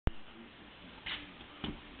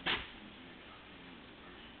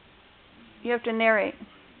You have to narrate.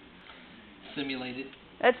 Simulated.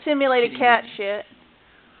 That's simulated cat urine. shit.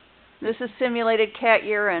 This is simulated cat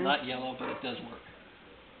urine. Not yellow, but it does work.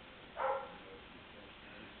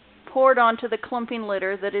 Poured onto the clumping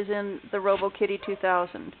litter that is in the Robo Kitty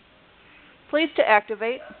 2000. Please to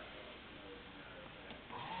activate.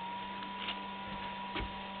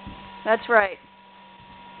 That's right.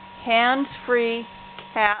 Hands-free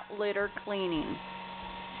cat litter cleaning.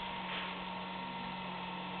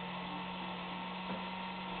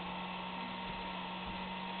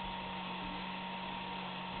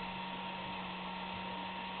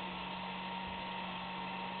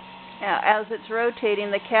 As it's rotating,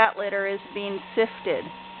 the cat litter is being sifted,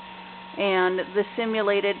 and the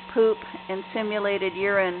simulated poop and simulated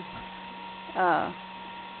urine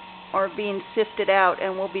are being sifted out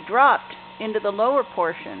and will be dropped into the lower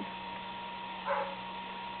portion,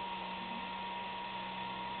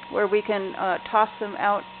 where we can toss them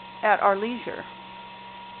out at our leisure.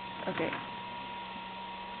 Okay.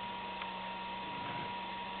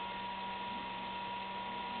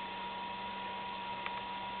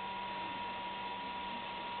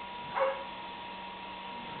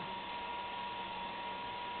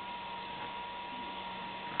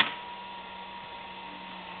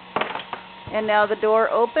 And now the door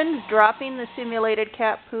opens, dropping the simulated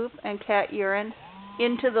cat poop and cat urine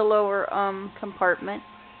into the lower compartment.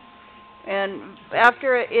 And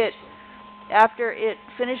after it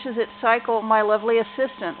finishes its cycle, my lovely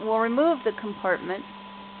assistant will remove the compartment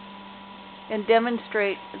and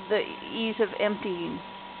demonstrate the ease of emptying.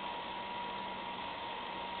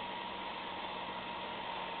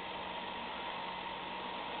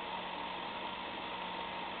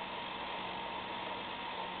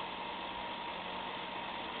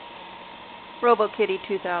 Robo Kitty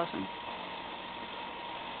 2000.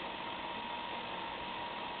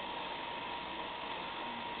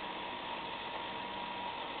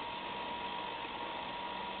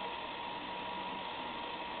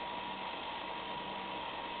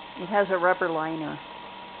 It has a rubber liner.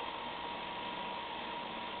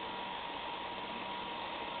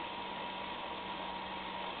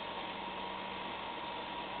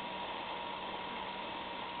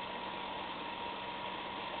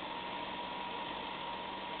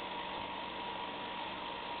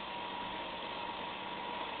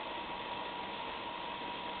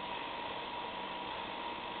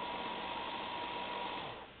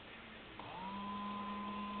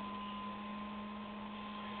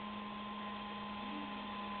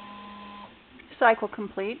 Cycle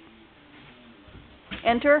complete.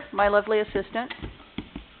 Enter my lovely assistant.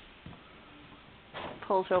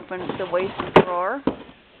 Pulls open the waste drawer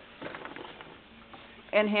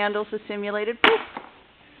and handles the simulated poop.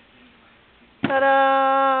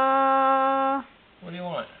 Ta-da! What do you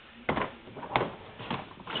want?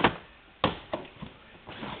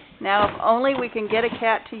 Now, if only we can get a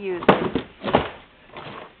cat to use it.